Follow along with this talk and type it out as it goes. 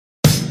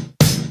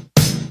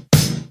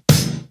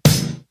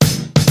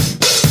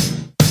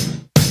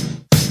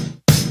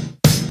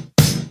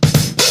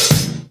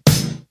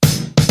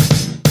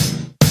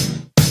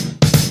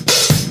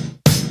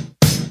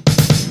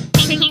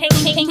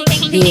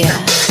Yeah,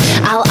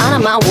 I'll honor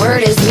my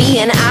word as me,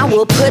 and I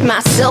will put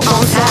myself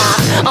on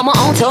top. On my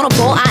own totem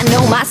pole, I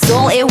know my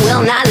soul, it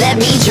will not let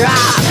me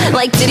drop.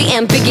 Like Diddy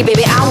and Biggie,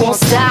 baby, I won't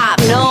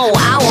stop. No,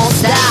 I won't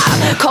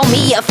stop. Call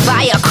me a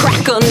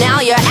firecracker,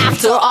 now you're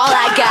after all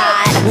I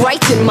got.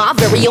 Writing my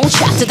very own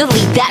chapter,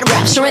 delete that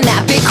rapture and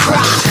that big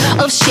crop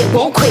of shit.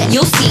 Won't quit,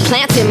 you'll see.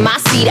 Planting my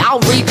seed,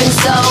 I'll reap and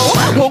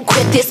sow. Won't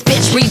quit this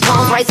bitch, read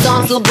poems, write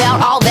songs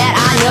about all that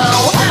I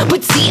know. But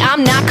see,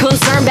 I'm not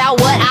concerned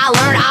about what I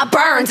learned, I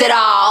burned it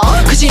all.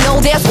 Cause you know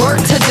there's work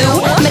to do.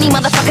 Many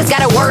motherfuckers got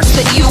it worse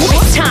than you.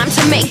 It's time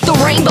to make the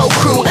rainbow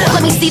crew.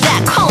 Let me see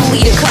that calm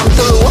leader come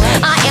through.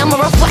 I am a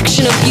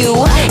reflection of you.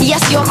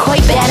 Yes, you're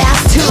quite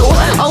badass too.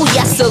 Oh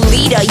yes, a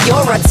leader,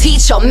 you're a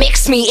teacher.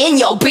 Mix me in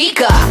your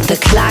beaker. The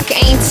clock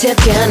ain't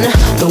ticking,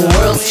 the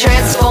world's